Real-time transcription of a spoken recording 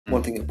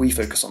One thing that we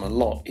focus on a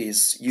lot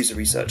is user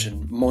research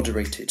and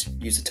moderated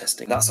user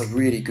testing. That's a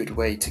really good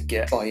way to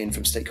get buy-in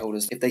from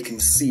stakeholders. If they can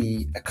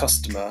see a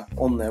customer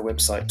on their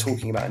website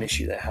talking about an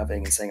issue they're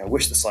having and saying, I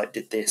wish the site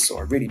did this,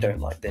 or I really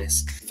don't like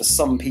this. For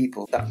some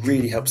people, that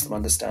really helps them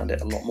understand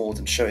it a lot more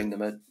than showing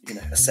them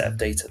a set of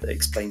data that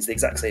explains the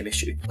exact same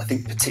issue. I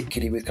think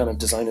particularly with kind of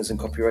designers and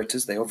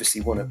copywriters, they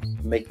obviously want to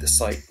make the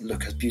site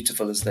look as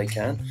beautiful as they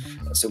can.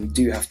 So we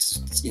do have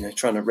to,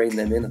 trying to rein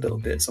them in a little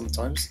bit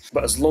sometimes.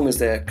 But as long as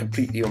they're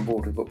completely on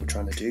board with what we're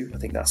trying to do, I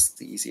think that's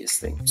the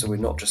easiest thing. So we're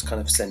not just kind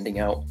of sending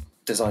out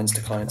designs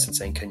to clients and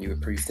saying, can you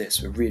approve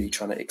this? We're really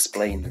trying to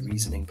explain the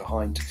reasoning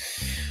behind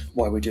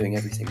why we're doing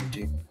everything we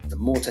do. The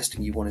more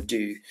testing you want to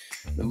do,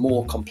 the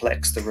more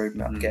complex the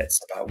roadmap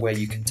gets about where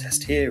you can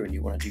test here and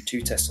you want to do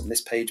 2 tests on this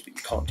page, but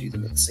you can't do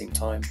them at the same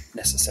time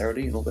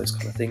necessarily, and all those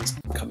kind of things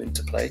come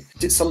into play.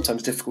 It's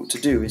sometimes difficult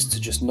to do is to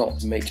just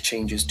not make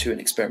changes to an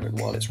experiment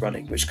while it's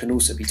running, which can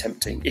also be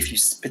tempting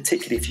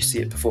particularly if you see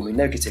it performing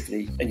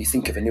negatively and you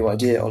think of a new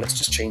idea, let's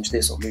just change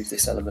this or move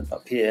this element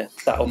up here.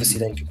 That obviously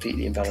then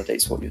completely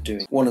invalidates what you're doing.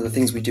 One of the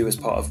things we do as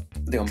part of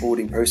the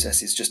onboarding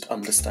process is just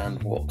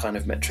understand what kind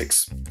of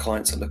metrics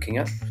clients are looking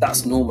at.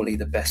 That's normally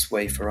the best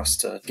way for us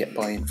to get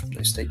buy-in from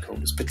those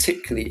stakeholders,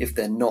 particularly if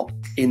they're not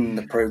in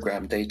the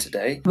program day to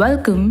day.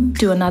 Welcome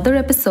to another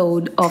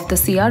episode of the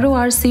CRO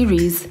Hour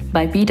series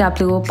by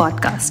VWO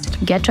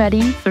Podcast. Get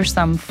ready for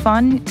some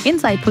fun,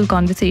 insightful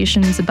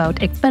conversations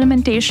about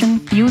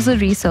experimentation, user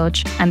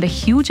research, and the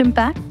huge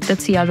impact that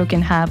CRO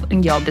can have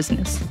in your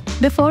business.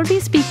 Before we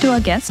speak to our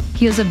guest,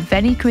 here's a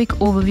very quick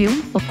overview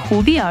of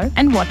who we are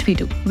and what we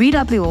do.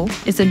 VWO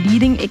is a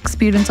leading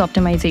experience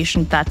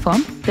optimization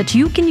platform that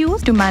you can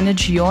use to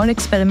manage your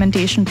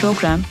experimentation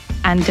program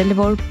and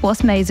deliver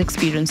personalized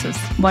experiences.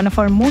 One of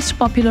our most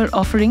popular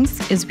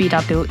offerings is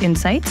VWO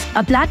Insights,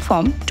 a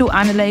platform to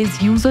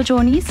analyze user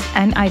journeys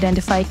and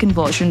identify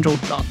conversion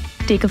roadblocks.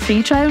 Take a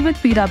free trial with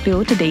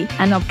VWO today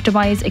and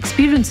optimize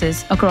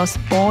experiences across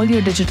all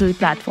your digital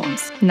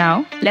platforms.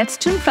 Now, let's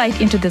jump right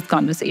into this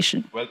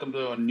conversation. Welcome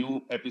to a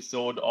new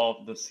episode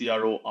of the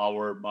CRO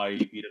Hour by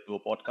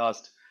VWO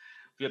Podcast.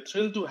 We are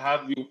thrilled to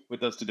have you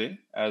with us today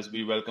as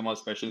we welcome our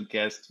special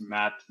guest,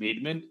 Matt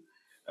Maidment.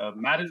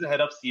 Matt is the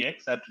head of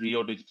CX at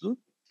Rio Digital.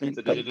 It's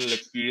a digital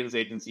experience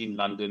agency in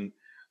London.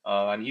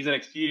 And he's an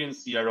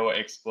experienced CRO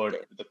expert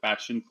with a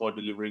passion for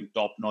delivering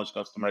top-notch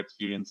customer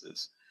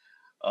experiences.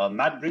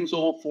 Matt brings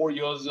over 4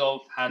 years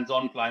of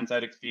hands-on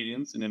client-side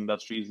experience in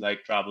industries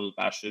like travel,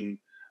 fashion,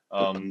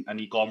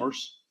 and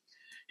e-commerce.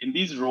 In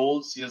these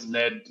roles, he has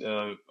led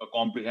a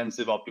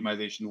comprehensive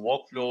optimization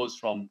workflows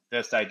from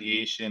test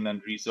ideation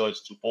and research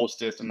to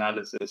post-test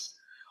analysis,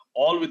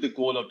 all with the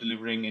goal of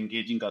delivering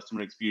engaging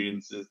customer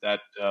experiences that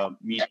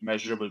meet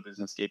measurable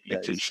business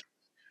KPIs.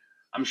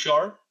 I'm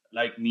sure,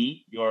 like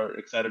me, you're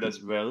excited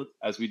as well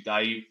as we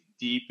dive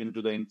deep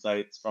into the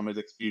insights from his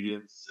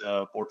experience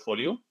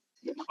portfolio.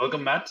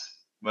 Welcome, Matt.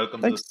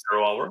 Welcome to the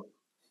CRO Hour.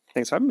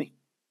 Thanks for having me.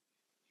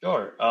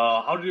 Sure.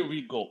 How did your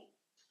week go?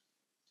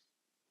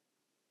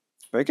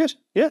 Very good.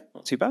 Yeah,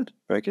 not too bad.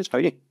 Very good. How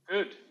are you?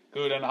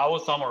 Good. And how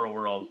was summer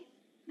overall?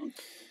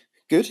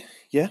 Good.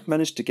 Yeah,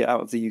 managed to get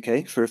out of the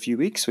UK for a few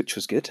weeks, which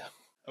was good.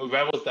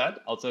 Where was that?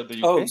 Outside the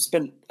UK? Oh,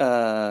 spent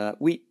a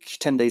week,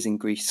 10 days in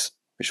Greece,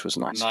 which was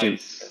nice.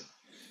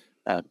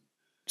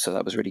 So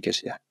that was really good,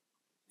 yeah.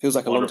 Feels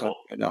like Wonderful. A long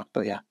time ago now,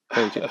 but yeah,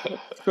 very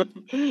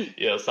good.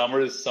 Yeah, summer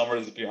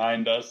is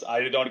behind us. I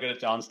did not get a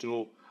chance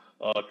to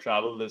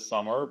travel this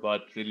summer,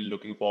 but really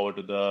looking forward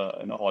to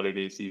the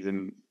holiday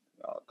season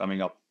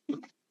coming up.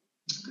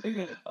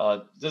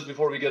 Just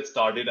before we get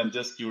started, I'm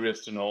just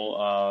curious to know,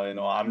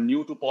 I'm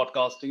new to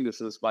podcasting.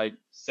 This is my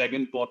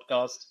second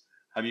podcast.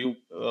 Have you,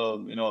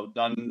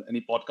 done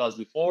any podcasts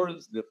before?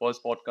 Is the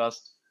first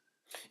podcast?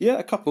 Yeah,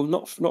 a couple,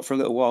 not for a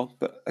little while,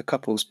 but a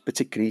couple,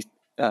 particularly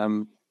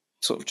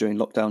sort of during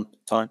lockdown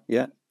time.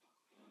 Yeah.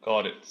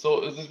 Got it.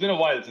 So it's been a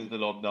while since the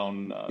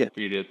lockdown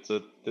period.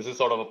 So this is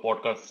sort of a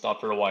podcast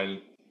after a while,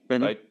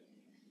 right?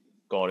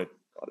 Got it.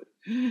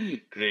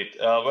 Great.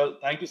 Well,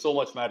 thank you so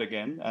much, Matt,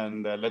 again.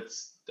 And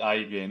let's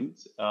dive in.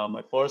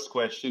 My first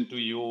question to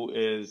you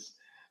is,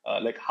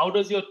 how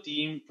does your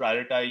team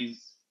prioritize,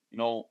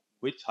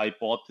 which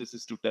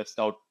hypothesis to test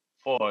out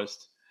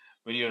first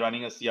when you're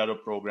running a CRO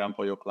program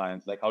for your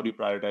clients? Like, how do you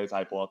prioritize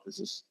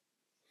hypothesis?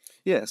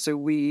 Yeah, so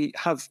we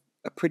have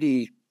a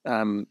pretty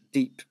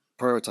deep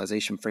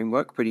prioritization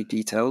framework, pretty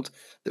detailed,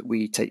 that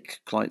we take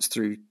clients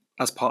through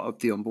as part of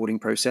the onboarding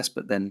process,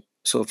 but then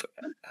sort of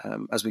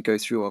as we go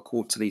through our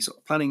quarterly sort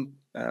of planning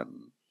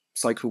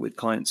cycle with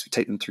clients, we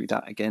take them through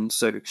that again.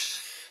 So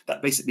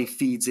that basically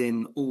feeds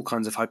in all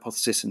kinds of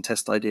hypothesis and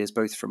test ideas,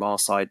 both from our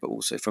side, but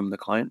also from the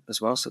client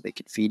as well, so they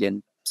can feed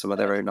in some of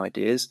their own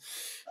ideas.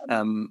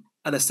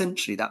 And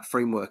essentially that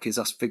framework is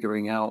us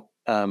figuring out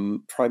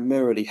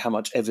primarily how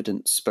much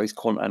evidence, both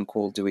quant and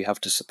qual, do we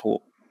have to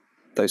support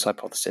those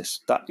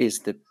hypotheses. That is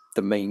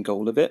the main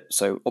goal of it.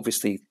 So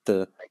obviously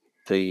the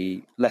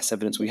less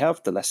evidence we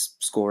have, the less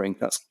scoring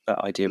that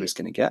idea is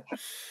going to get.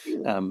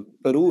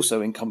 But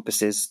also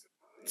encompasses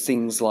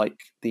things like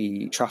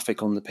the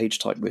traffic on the page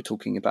type we're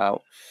talking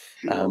about,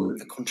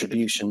 the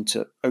contribution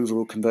to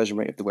overall conversion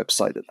rate of the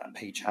website that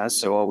page has.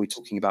 So are we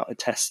talking about a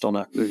test on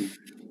a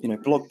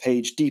blog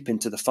page deep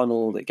into the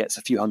funnel that gets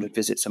a few hundred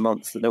visits a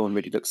month that no one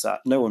really looks at,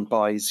 no one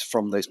buys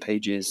from those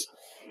pages,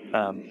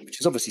 which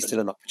is obviously still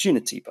an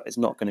opportunity, but it's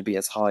not going to be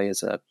as high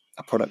as a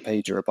product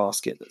page or a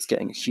basket that's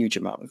getting a huge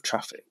amount of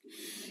traffic.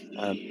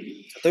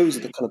 Those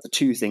are the kind of the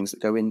two things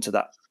that go into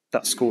that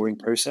scoring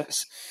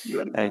process.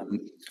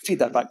 Feed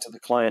that back to the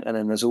client, and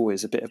then there's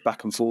always a bit of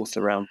back and forth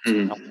around how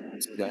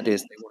the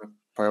ideas they want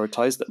to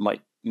prioritize that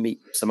might meet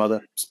some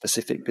other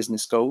specific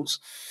business goals.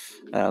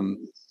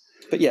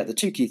 But yeah, the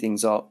two key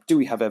things are: do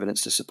we have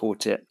evidence to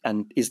support it,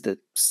 and is the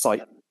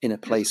site in a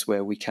place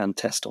where we can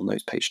test on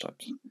those page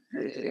types?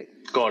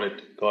 Got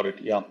it.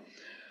 Yeah.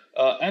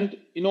 And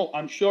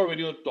I'm sure when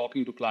you're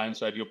talking to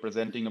clients, right, you're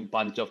presenting a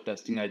bunch of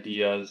testing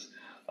ideas.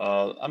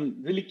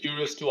 I'm really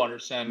curious to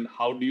understand,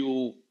 how do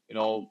you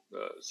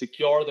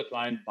secure the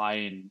client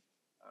buy-in,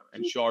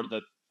 ensure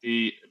that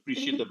they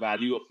appreciate the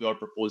value of your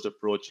proposed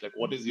approach? Like,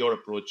 what is your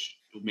approach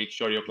to make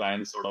sure your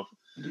clients sort of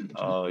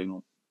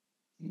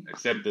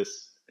accept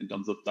this in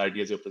terms of the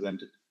ideas you're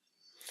presented?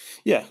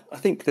 Yeah, I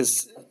think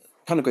there's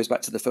kind of goes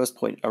back to the first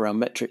point around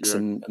metrics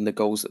and the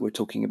goals that we're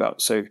talking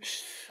about. So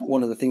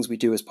one of the things we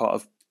do as part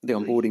of the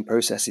onboarding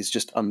process is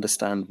just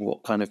understand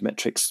what kind of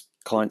metrics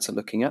clients are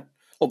looking at.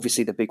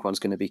 Obviously, the big one's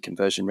going to be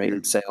conversion rate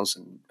and sales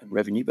and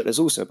revenue, but there's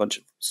also a bunch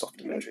of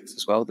softer metrics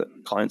as well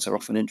that clients are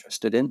often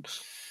interested in.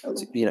 So,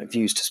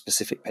 views to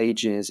specific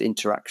pages,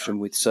 interaction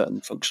with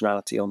certain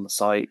functionality on the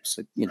site,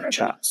 so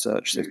chat,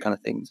 search, those kind of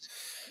things.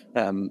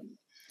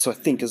 So I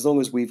think as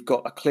long as we've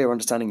got a clear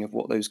understanding of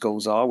what those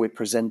goals are, we're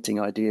presenting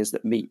ideas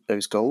that meet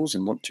those goals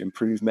and want to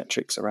improve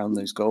metrics around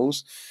those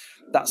goals.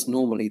 That's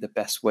normally the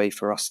best way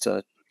for us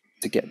to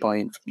get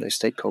buy-in from those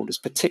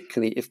stakeholders,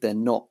 particularly if they're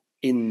not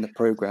in the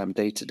program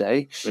day to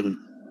day.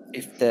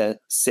 If they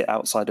sit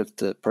outside of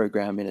the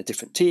program in a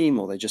different team,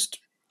 or they're just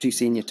too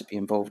senior to be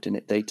involved in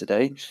it day to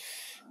day,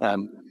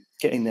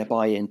 getting their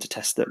buy-in to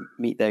test that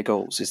meet their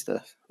goals is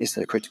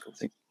the critical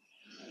thing.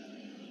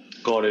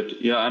 Got it.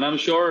 Yeah, and I'm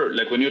sure,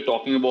 like, when you're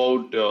talking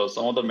about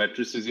some of the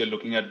metrics, you're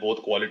looking at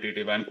both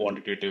qualitative and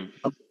quantitative,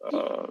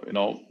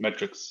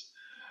 metrics.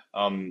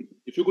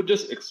 If you could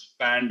just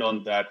expand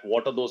on that,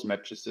 what are those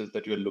metrics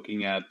that you're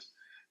looking at,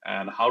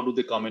 and how do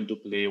they come into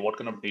play? What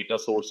kind of data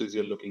sources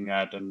you're looking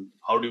at, and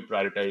how do you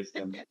prioritize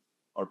them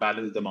or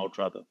balance them out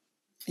rather?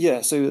 Yeah,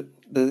 so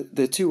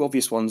the two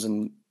obvious ones,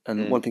 and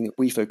one thing that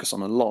we focus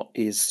on a lot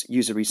is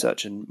user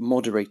research and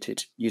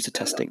moderated user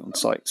testing on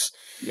sites.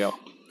 Yeah.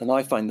 And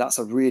I find that's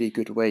a really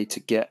good way to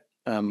get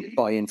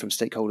buy-in from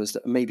stakeholders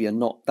that maybe are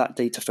not that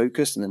data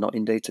focused and they're not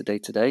in data day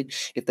to day.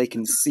 If they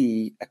can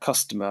see a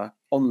customer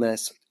on their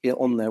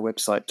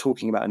website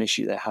talking about an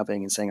issue they're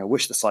having and saying, I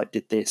wish the site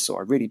did this,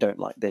 or I really don't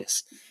like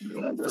this.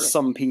 For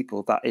some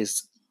people, that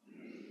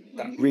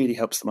really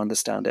helps them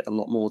understand it a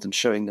lot more than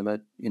showing them a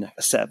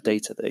set of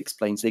data that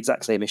explains the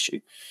exact same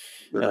issue.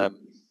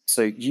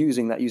 So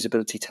using that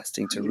usability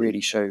testing to really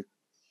show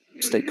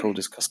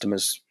stakeholders,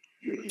 customers,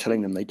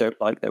 telling them they don't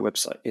like their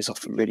website is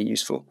often really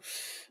useful.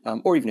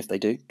 Or even if they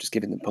do, just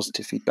giving them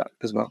positive feedback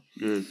as well.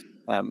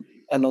 And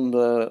on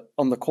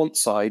the quant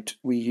side,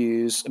 we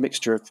use a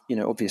mixture of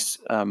obvious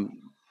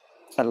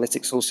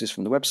analytic sources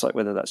from the website,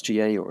 whether that's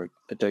GA or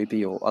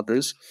Adobe or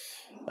others,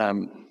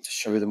 to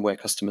show them where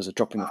customers are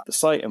dropping off the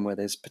site and where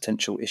there's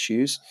potential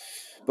issues.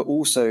 But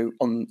also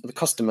on the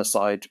customer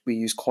side, we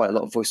use quite a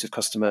lot of voice of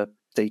customer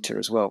data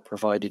as well,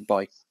 provided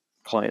by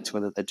clients,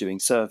 whether they're doing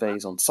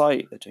surveys on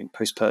site, they're doing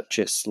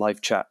post-purchase,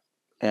 live chat,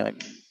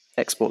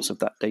 exports of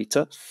that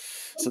data.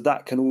 So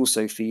that can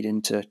also feed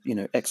into,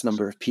 X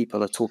number of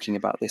people are talking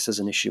about this as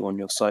an issue on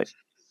your site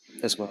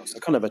as well. So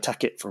kind of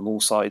attack it from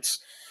all sides.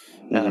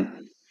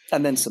 And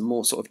then some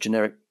more sort of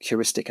generic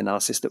heuristic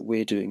analysis that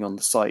we're doing on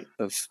the site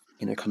of,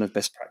 kind of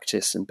best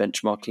practice and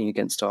benchmarking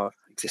against our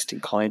existing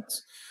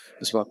clients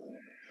as well.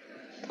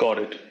 Got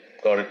it.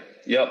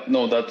 Yeah,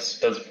 no,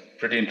 that's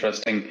pretty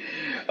interesting.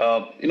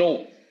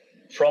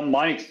 From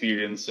my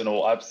experience,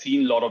 I've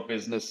seen a lot of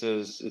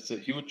businesses, it's a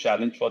huge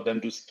challenge for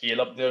them to scale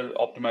up their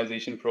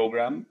optimization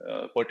program,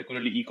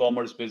 particularly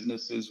e-commerce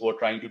businesses who are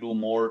trying to do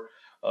more,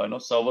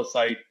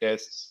 server-side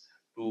tests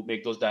to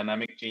make those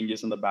dynamic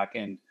changes in the back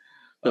end.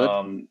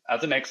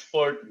 As an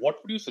expert, what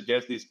would you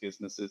suggest these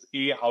businesses?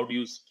 A, how do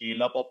you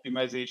scale up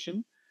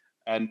optimization?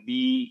 And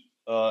B,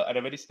 at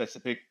a very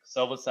specific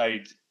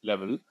server-side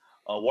level,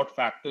 what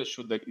factors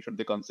should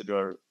they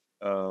consider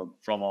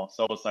from a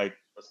server-side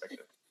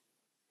perspective?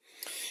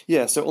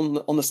 Yeah, so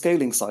on the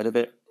scaling side of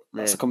it,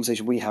 that's a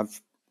conversation we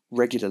have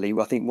regularly.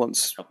 I think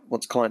once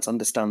clients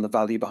understand the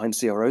value behind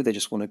CRO, they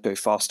just want to go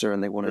faster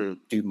and they want to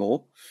do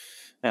more.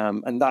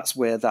 And that's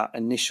where that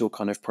initial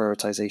kind of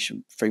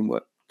prioritization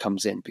framework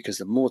comes in, because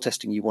the more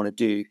testing you want to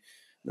do,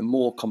 the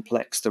more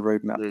complex the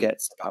roadmap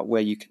gets about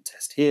where you can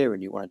test here,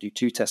 and you want to do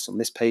 2 tests on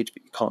this page,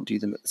 but you can't do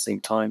them at the same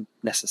time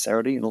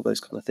necessarily, and all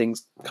those kind of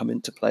things come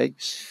into play.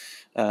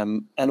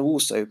 And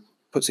also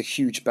puts a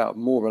huge amount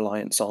more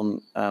reliance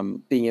on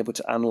being able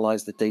to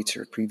analyze the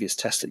data of previous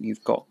tests that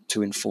you've got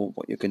to inform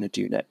what you're going to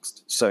do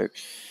next. So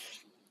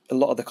a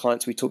lot of the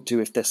clients we talk to,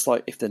 if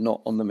they're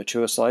not on the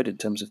mature side in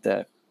terms of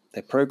their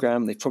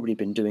program, they've probably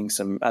been doing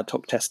some ad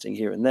hoc testing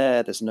here and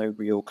there. There's no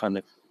real kind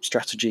of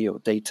strategy or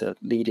data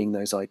leading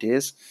those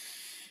ideas.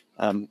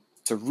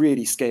 To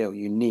really scale,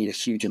 you need a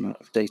huge amount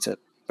of data,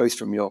 both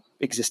from your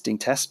existing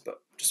test, but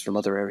just from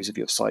other areas of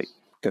your site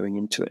going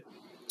into it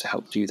to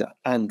help do that,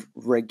 and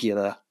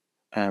regular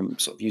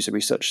sort of user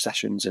research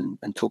sessions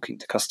and talking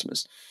to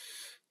customers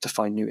to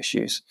find new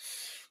issues.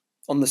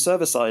 On the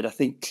server side, I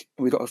think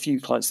we've got a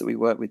few clients that we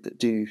work with that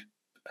do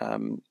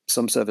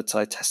some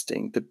server-side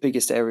testing. The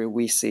biggest area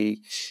we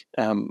see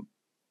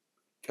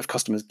of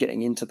customers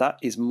getting into that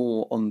is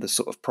more on the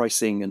sort of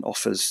pricing and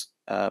offers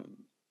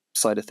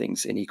side of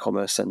things in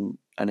e-commerce and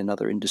in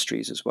other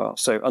industries as well.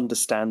 So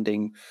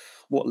understanding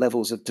what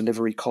levels of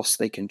delivery costs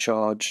they can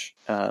charge,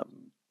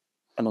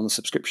 and on the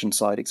subscription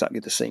side, exactly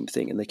the same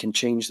thing. And they can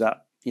change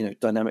that,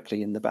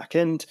 dynamically in the back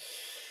end.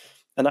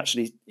 And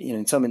actually,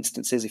 in some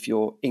instances, if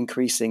you're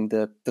increasing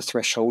the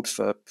threshold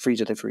for free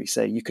delivery,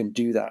 say you can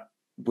do that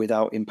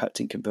without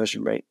impacting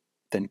conversion rate,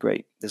 then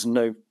great. There's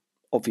no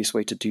obvious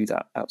way to do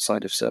that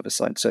outside of server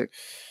side. So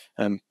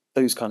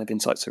those kind of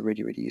insights are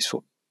really, really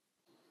useful.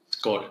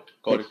 Got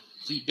it.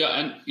 Yeah,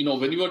 and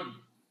when you are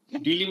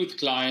dealing with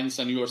clients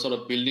and you are sort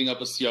of building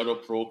up a CRO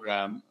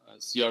program,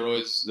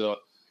 CRO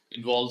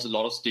involves a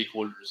lot of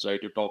stakeholders, right?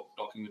 You're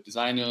talking with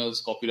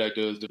designers,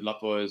 copywriters,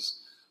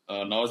 developers.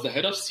 Now, as the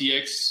head of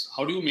CX,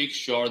 how do you make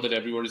sure that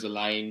everyone is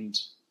aligned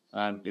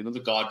and the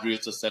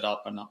guardrails are set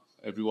up and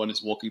everyone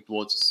is working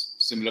towards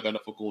similar kind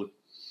of a goal?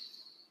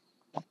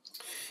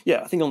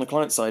 Yeah, I think on the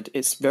client side,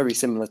 it's very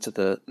similar to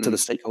the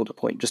stakeholder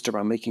point, just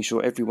around making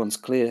sure everyone's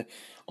clear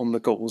on the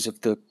goals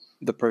of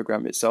the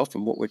program itself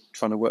and what we're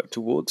trying to work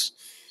towards.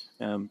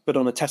 But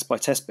on a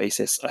test-by-test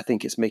basis, I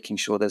think it's making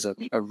sure there's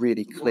a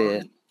really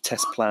clear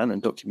test plan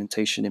and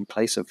documentation in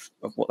place of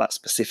what that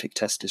specific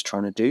test is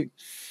trying to do.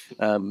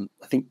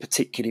 I think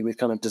particularly with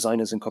kind of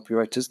designers and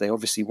copywriters, they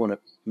obviously want to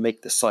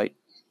make the site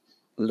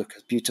look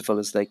as beautiful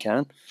as they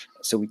can.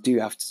 So we do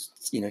have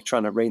to,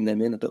 trying to rein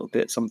them in a little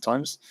bit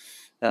sometimes.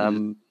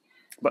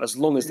 But as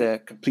long as they're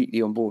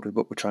completely on board with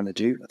what we're trying to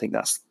do, I think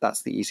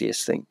that's the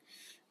easiest thing.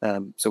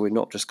 So we're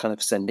not just kind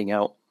of sending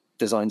out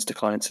designs to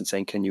clients and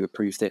saying, can you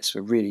approve this?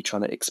 We're really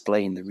trying to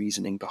explain the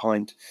reasoning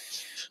behind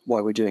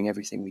why we're doing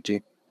everything we do.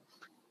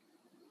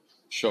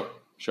 Sure.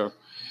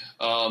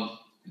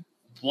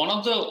 One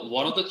of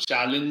the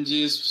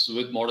challenges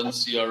with modern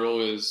CRO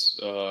is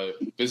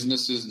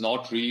businesses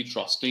not really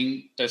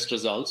trusting test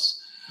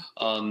results.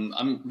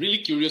 I'm really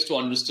curious to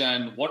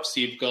understand what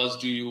safeguards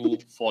do you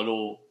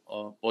follow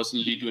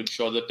personally to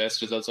ensure the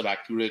test results are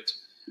accurate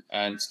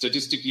and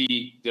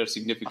statistically they're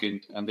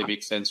significant and they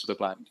make sense to the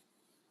client?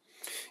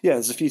 Yeah,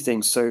 there's a few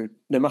things. So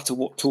no matter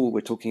what tool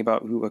we're talking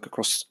about, we work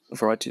across a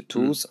variety of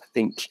tools. I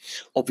think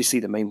obviously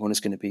the main one is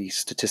going to be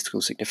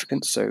statistical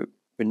significance. So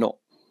we're not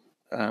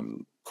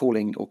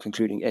calling or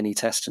concluding any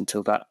test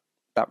until that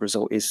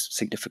result is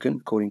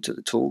significant according to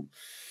the tool.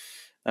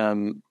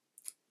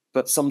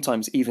 But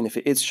sometimes even if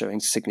it is showing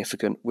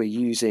significant, we're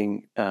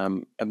using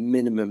a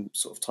minimum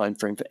sort of time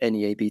frame for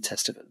any A/B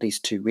test of at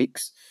least 2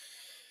 weeks,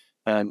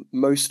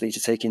 mostly to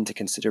take into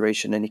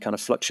consideration any kind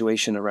of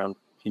fluctuation around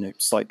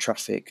site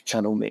traffic,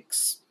 channel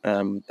mix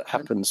that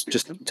happens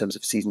just in terms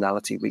of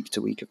seasonality week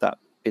to week of that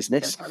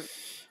business.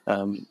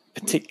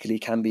 Particularly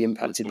can be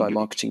impacted by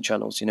marketing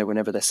channels.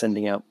 Whenever they're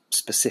sending out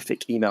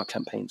specific email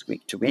campaigns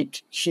week to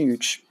week,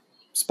 huge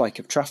spike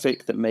of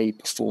traffic that may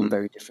perform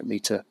very differently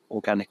to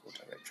organic or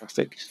direct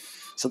traffic.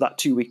 So that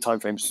 2 week time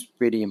frame is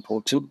really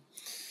important.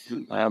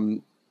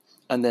 And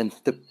then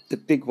the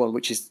big one,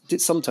 which is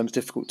sometimes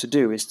difficult to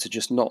do, is to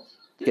just not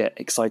get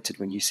excited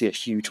when you see a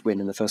huge win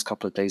in the first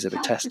couple of days of a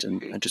test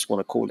and just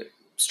want to call it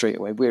straight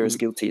away. We're as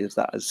guilty of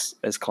that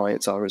as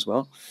clients are as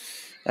well.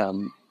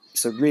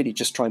 So really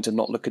just trying to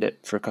not look at it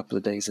for a couple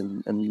of days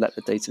and let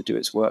the data do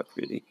its work,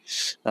 really.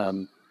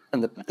 And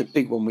the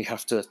big one we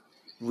have to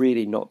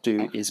really not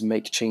do is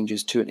make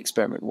changes to an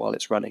experiment while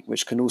it's running,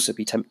 which can also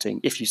be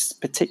tempting,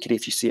 particularly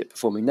if you see it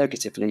performing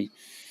negatively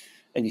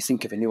and you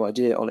think of a new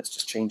idea, let's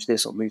just change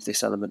this or move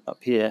this element up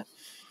here.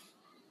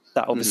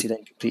 That obviously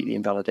then completely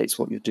invalidates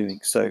what you're doing.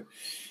 So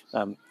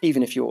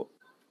even if you're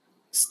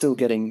still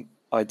getting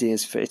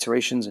ideas for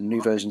iterations and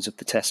new versions of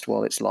the test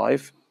while it's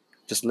live,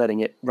 just letting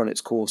it run its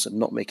course and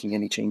not making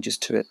any changes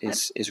to it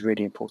is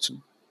really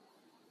important.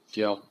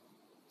 Yeah,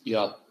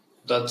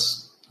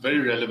 that's very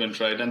relevant,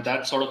 right? And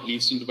that sort of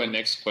leads into my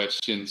next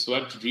question. So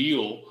at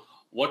Rio,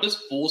 what does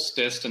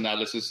post-test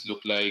analysis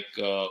look like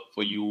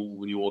for you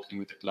when you're working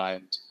with a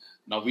client?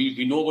 Now,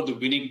 we know about the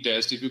winning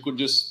test. If you could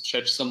just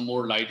shed some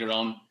more light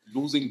around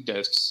losing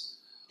tests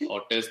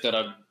or tests that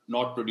are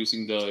not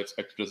producing the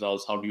expected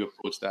results, how do you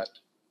approach that?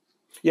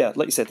 Yeah,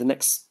 like you said, the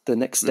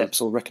next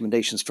steps or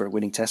recommendations for a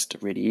winning test are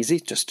really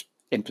easy. Just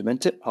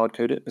implement it, hard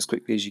code it as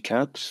quickly as you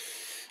can.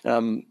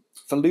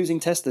 For losing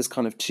tests, there's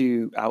kind of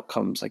two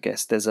outcomes, I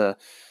guess. There's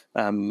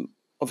on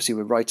obviously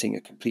we're writing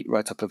a complete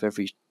write-up of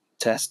every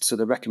test. So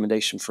the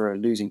recommendation for a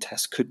losing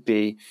test could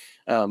be,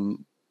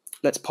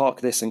 let's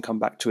park this and come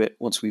back to it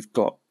once we've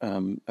got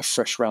a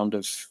fresh round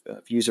of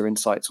user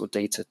insights or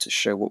data to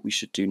show what we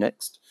should do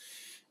next.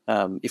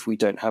 If we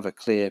don't have a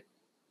clear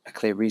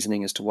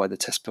reasoning as to why the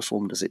test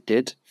performed as it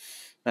did.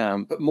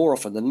 But more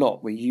often than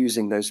not, we're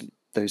using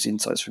those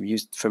insights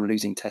from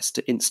losing tests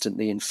to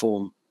instantly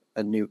inform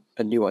a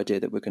new idea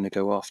that we're going to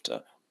go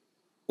after,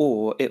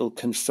 or it'll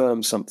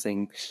confirm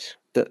something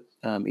that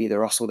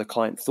either us or the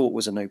client thought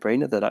was a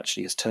no-brainer that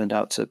actually has turned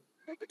out to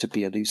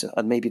be a loser,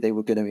 and maybe they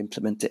were going to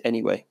implement it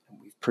anyway, and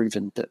we've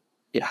proven that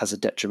it has a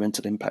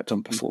detrimental impact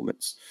on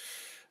performance.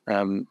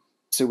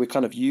 So we're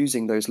kind of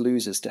using those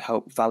losers to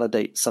help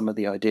validate some of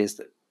the ideas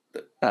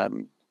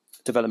that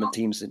development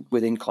teams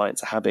within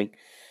clients are having,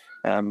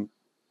 and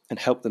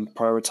help them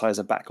prioritize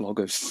a backlog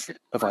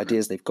of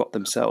ideas they've got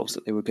themselves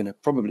that they were going to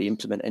probably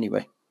implement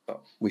anyway,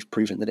 but we've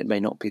proven that it may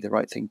not be the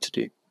right thing to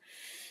do.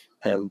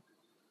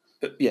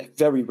 But yeah,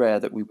 very rare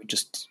that we would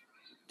just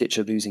ditch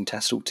a losing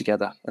test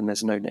altogether and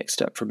there's no next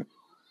step from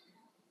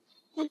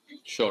it.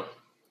 Sure.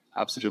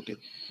 Absolutely.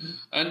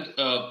 And,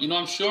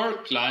 I'm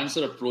sure clients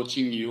are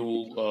approaching you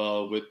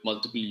with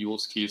multiple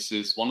use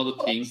cases. One of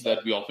the things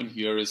that we often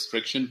hear is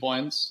friction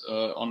points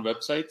on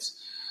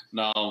websites.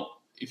 Now,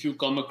 if you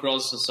come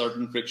across a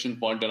certain friction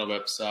point on a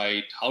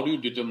website, how do you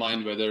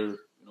determine whether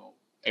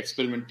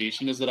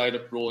experimentation is the right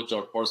approach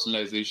or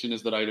personalization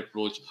is the right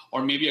approach,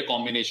 or maybe a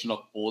combination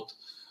of both?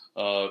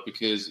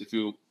 Because if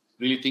you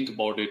really think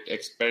about it,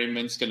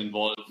 experiments can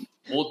involve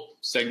both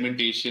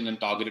segmentation and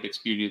targeted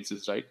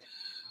experiences, right?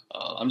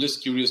 I'm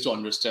just curious to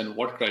understand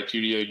what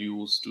criteria you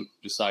use to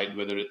decide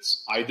whether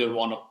it's either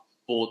one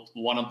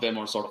of them,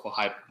 or sort of a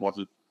hybrid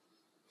model.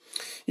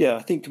 Yeah,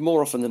 I think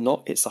more often than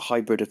not, it's a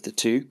hybrid of the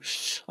two.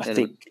 I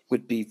think it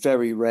would be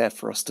very rare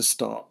for us to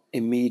start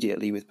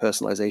immediately with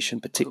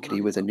personalization,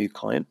 particularly with a new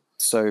client.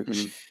 So,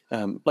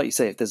 like you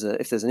say, if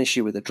there's an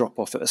issue with a drop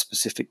off at a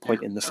specific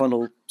point in the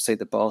funnel, say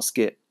the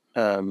basket,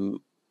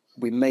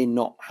 we may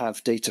not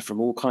have data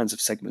from all kinds of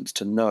segments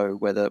to know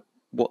whether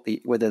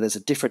there's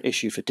a different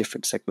issue for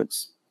different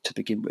segments to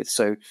begin with.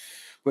 So,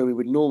 where we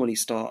would normally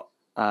start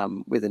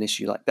with an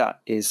issue like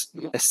that is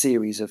a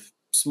series of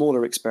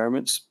smaller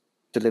experiments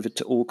delivered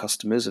to all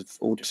customers of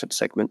all different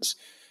segments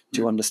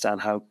to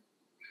understand how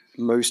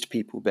most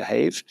people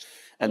behave.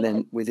 And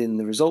then within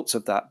the results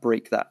of that,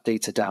 break that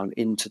data down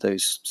into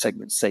those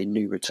segments, say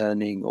new,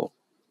 returning, or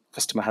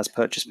customer has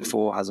purchased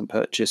before, hasn't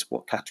purchased,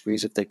 what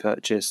categories have they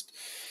purchased,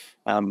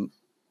 to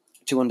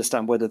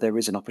understand whether there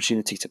is an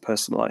opportunity to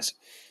personalize.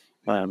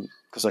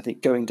 Because I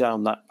think going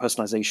down that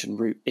personalization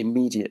route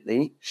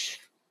immediately,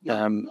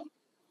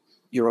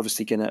 you're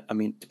obviously going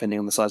to, depending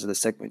on the size of the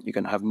segment, you're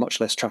going to have much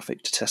less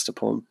traffic to test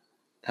upon.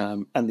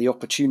 And the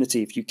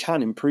opportunity, if you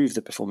can improve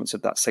the performance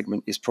of that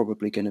segment, is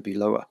probably going to be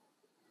lower.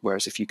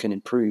 Whereas if you can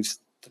improve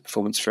the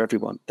performance for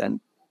everyone,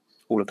 then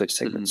all of those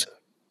segments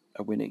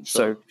are winning.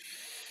 Sure. So,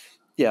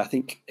 yeah, I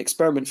think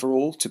experiment for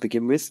all to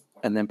begin with,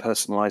 and then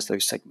personalize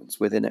those segments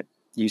within it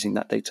using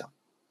that data.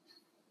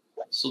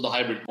 So the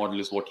hybrid model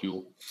is what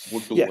you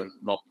would do. Yeah,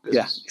 not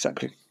yeah,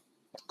 exactly.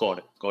 Got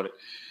it.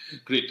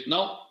 Great.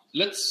 Now,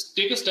 let's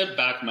take a step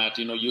back, Matt.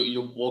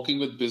 You're working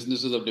with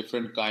businesses of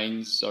different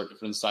kinds or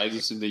different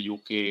sizes in the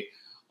UK.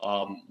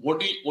 What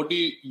do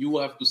you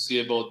have to say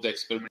about the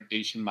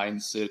experimentation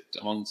mindset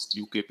amongst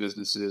UK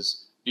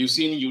businesses? Do you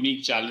see any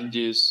unique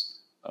challenges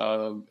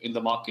in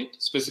the market,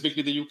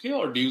 specifically the UK,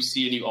 or do you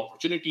see any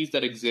opportunities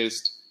that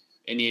exist,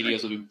 any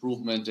areas of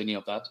improvement, any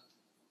of that?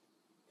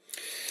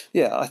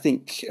 Yeah, I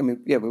think,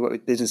 we work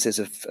with businesses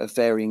of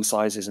varying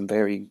sizes and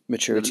varying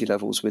maturity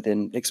levels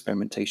within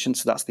experimentation.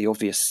 So that's the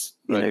obvious,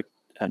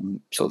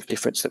 sort of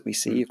difference that we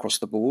see across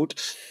the board.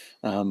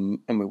 And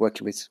we're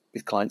working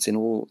with clients in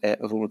all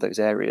of those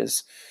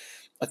areas.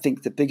 I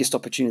think the biggest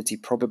opportunity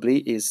probably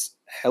is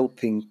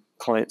helping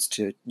clients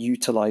to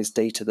utilize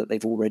data that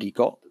they've already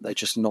got, that they're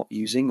just not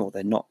using or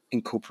they're not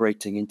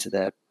incorporating into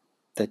their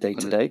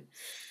day-to-day.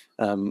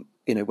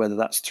 Whether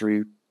that's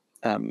through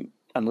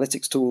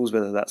analytics tools,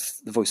 whether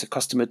that's the voice of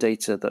customer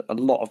data that a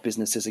lot of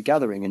businesses are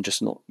gathering and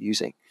just not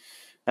using.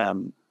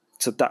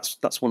 So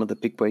that's one of the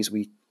big ways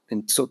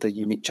and sort of the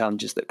unique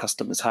challenges that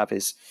customers have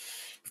is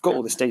we've got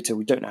all this data,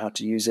 we don't know how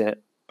to use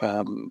it,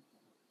 and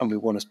we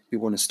want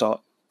to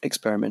start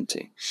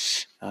experimenting.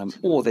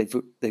 Or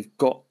they've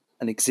got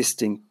an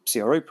existing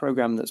CRO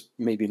program that's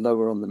maybe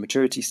lower on the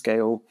maturity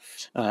scale,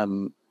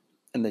 and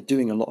they're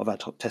doing a lot of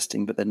ad hoc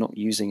testing, but they're not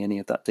using any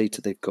of that data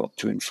they've got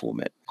to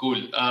inform it.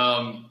 Cool.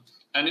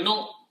 And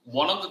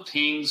one of the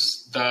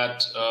things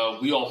that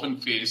we often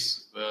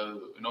face,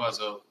 as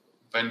a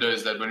vendor,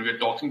 is that when we're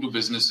talking to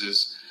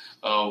businesses,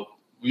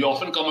 we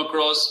often come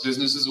across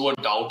businesses who are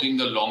doubting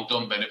the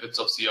long-term benefits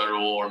of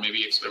CRO or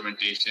maybe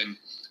experimentation,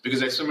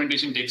 because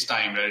experimentation takes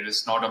time, right?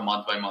 It's not a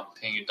month-by-month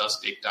thing. It does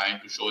take time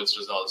to show its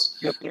results.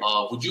 Yep.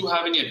 Would you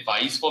have any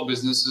advice for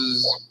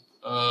businesses,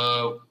 who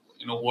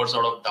are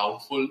sort of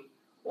doubtful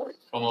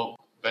from a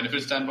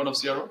benefit standpoint of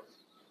CRO?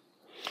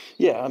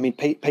 Yeah, I mean,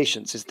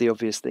 patience is the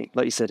obvious thing.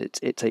 Like you said,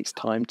 it takes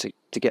time to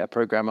get a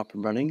program up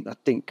and running, I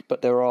think.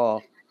 But there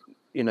are,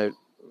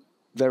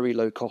 very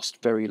low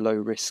cost, very low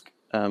risk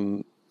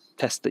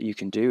tests that you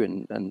can do,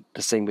 and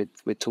the same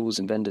with tools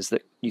and vendors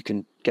that you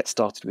can get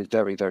started with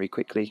very, very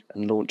quickly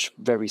and launch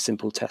very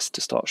simple tests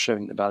to start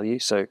showing the value.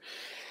 So,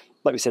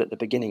 like we said at the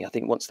beginning, I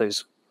think once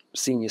those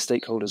senior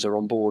stakeholders are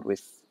on board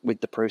with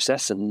the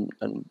process and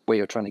where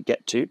you're trying to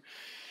get to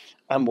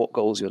and what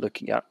goals you're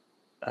looking at,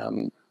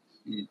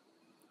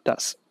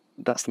 that's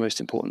the most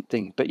important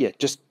thing. But yeah,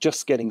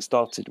 just getting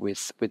started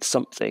with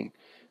something,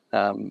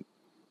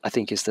 I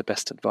think is the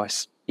best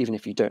advice, even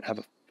if you don't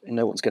have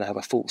no one's going to have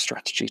a full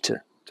strategy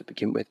to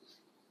begin with.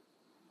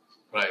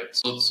 Right.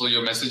 So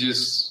your message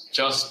is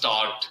just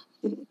start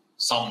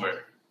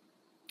somewhere.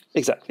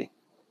 Exactly.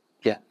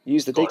 Yeah.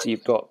 Use the data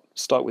you've got.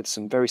 Start with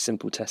some very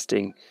simple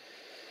testing.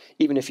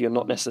 Even if you're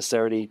not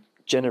necessarily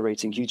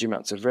generating huge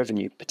amounts of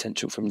revenue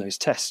potential from those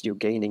tests, you're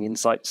gaining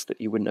insights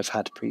that you wouldn't have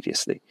had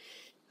previously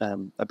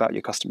about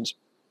your customers.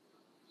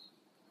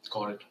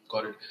 Got it.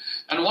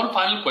 And one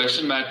final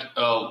question, Matt.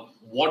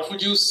 What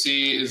would you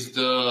say is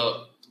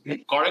the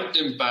current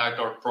impact,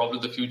 or probably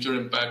the future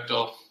impact,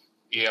 of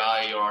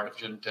AI or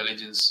artificial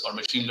intelligence or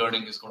machine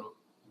learning is going to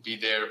be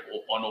there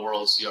on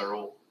overall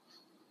CRO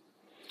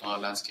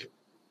landscape?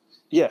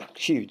 Yeah,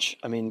 huge.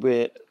 I mean,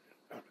 we're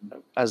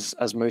as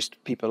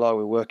most people are,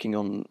 we're working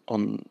on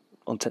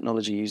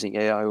technology using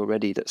AI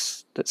already.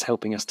 That's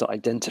helping us to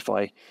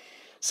identify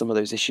some of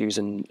those issues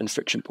and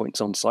friction points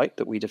on site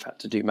that we'd have had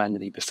to do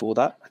manually before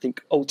that. I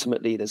think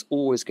ultimately there's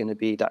always going to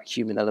be that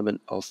human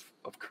element of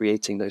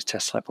creating those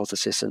test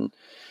hypothesis and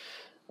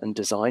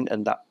design,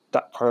 and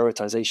that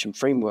prioritization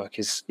framework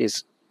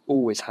is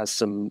always has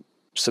some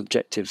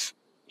subjective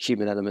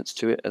human elements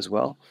to it as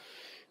well.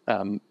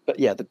 But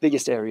yeah, the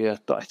biggest area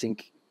that I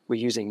think we're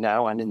using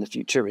now and in the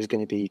future is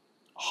going to be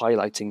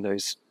highlighting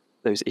those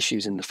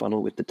issues in the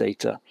funnel with the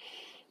data,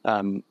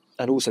 and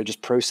also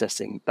just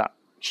processing that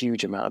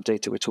huge amount of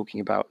data we're talking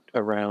about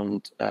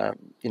around,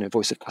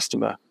 voice of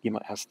customer. You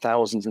might have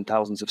thousands and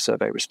thousands of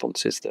survey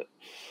responses that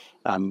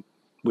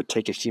would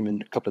take a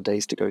human a couple of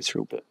days to go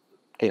through, but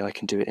AI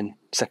can do it in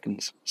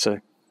seconds.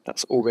 So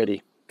that's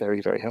already very,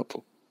 very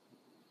helpful.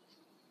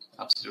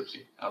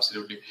 Absolutely.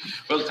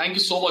 Well, thank you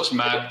so much,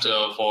 Matt,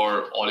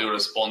 for all your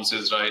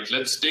responses. Right,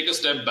 let's take a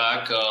step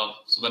back.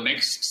 So the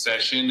next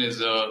session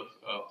is a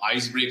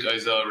icebreaker,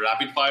 is a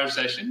rapid fire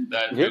session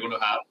that we're going to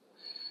have.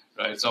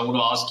 Right, so I'm going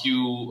to ask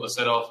you a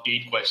set of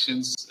 8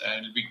 questions,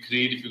 and it'd be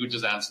great if you could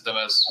just answer them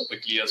as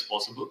quickly as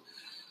possible.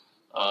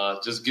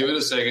 Just give it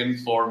a second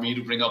for me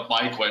to bring up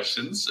my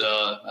questions.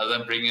 As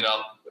I'm bringing it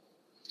up,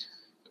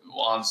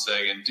 1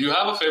 second. Do you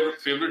have a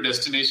favorite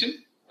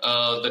destination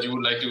that you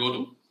would like to go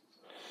to?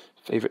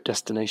 Favorite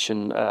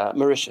destination,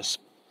 Mauritius.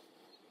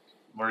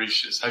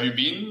 Mauritius. Have you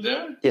been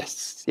there?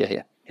 Yes.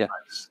 Yeah.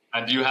 Nice.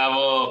 And do you have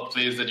a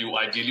place that you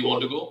ideally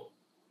want to go?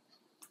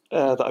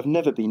 That I've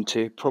never been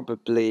to,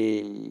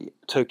 probably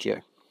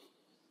Tokyo.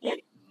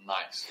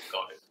 Nice,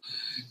 got it.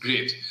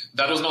 Great.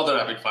 That was not the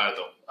rapid fire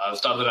though. I'll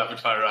start the rapid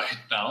fire right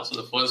now. So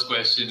the first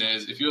question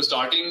is, if you're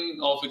starting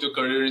off with your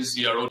career in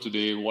CRO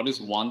today, what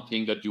is one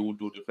thing that you would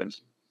do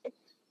differently?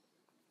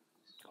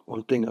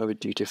 One thing I would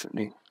do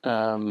differently.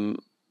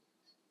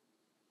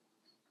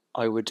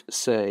 I would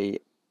say,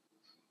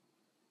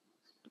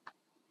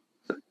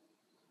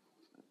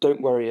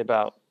 don't worry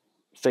about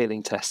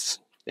failing tests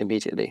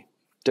immediately.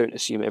 Don't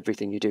assume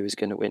everything you do is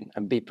going to win,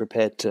 and be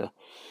prepared to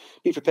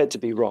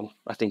be wrong,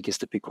 I think, is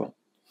the big one.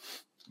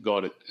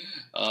 Got it.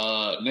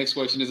 Next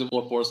question is a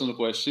more personal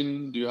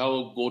question. Do you have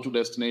a go-to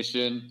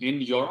destination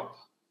in Europe?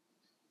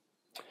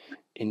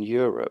 In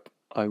Europe,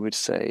 I would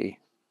say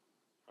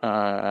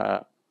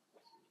Edinburgh,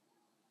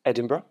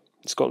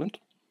 Scotland.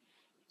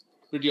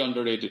 Pretty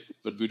underrated,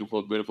 but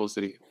beautiful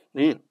city.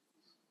 Yeah.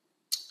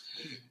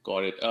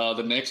 Got it.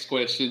 The next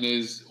question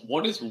is,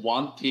 what is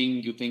one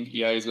thing you think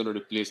AI is going to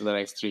replace in the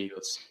next 3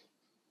 years?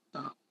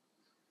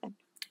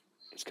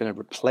 It's going to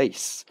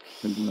replace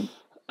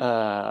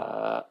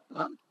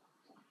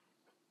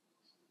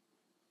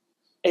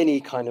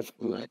any kind of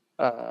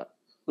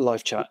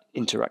live chat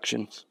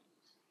interaction.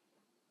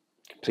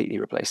 Completely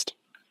replaced.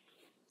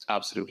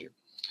 Absolutely.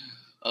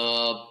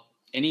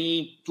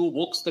 Any 2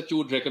 books that you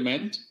would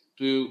recommend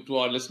to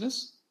our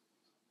listeners?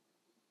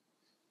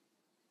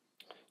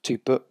 2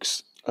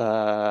 books.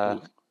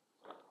 Wow,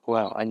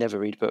 I never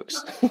read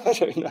books. I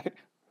don't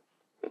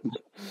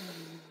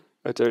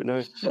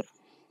know.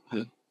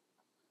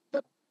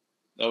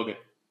 Okay.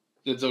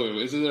 It's okay.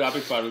 This is a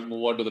rapid fire. We'll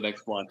move on to the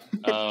next one.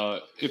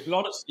 If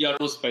not a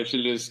CRO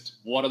specialist,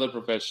 what other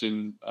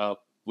profession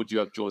would you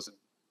have chosen?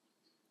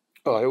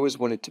 Oh, I always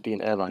wanted to be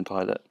an airline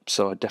pilot,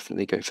 so I'd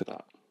definitely go for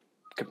that.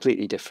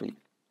 Completely different.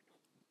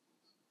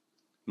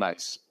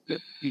 Nice.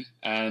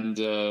 And,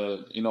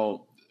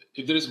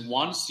 if there is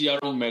one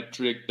CRO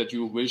metric that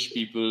you wish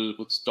people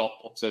would stop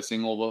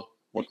obsessing over,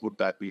 what would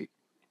that be?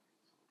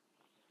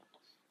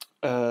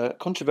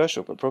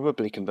 Controversial, but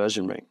probably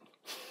conversion rate,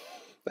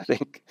 I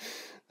think.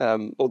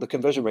 Or the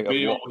conversion rate of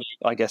what,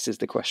 I guess, is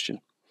the question.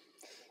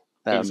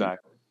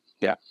 Exactly.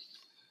 Yeah.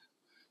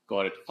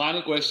 Got it.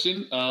 Final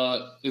question.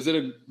 Is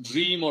there a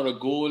dream or a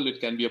goal? It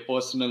can be a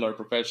personal or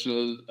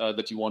professional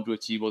that you want to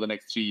achieve over the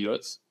next 3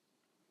 years?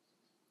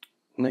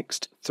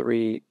 Next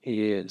 3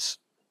 years,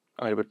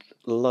 I would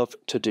love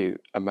to do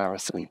a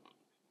marathon.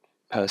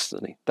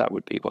 Personally, that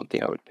would be one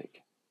thing I would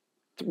pick.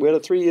 Whether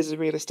 3 years is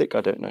realistic,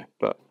 I don't know,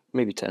 but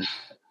maybe 10.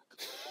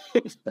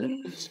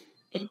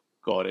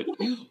 Got it.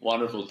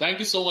 Wonderful. Thank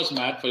you so much,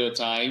 Matt, for your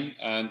time.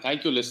 And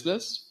thank you,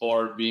 listeners,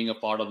 for being a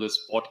part of this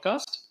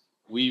podcast.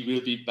 We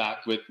will be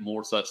back with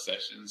more such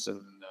sessions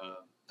in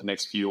the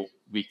next few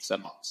weeks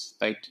and months.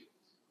 Thank you.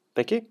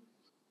 Thank you.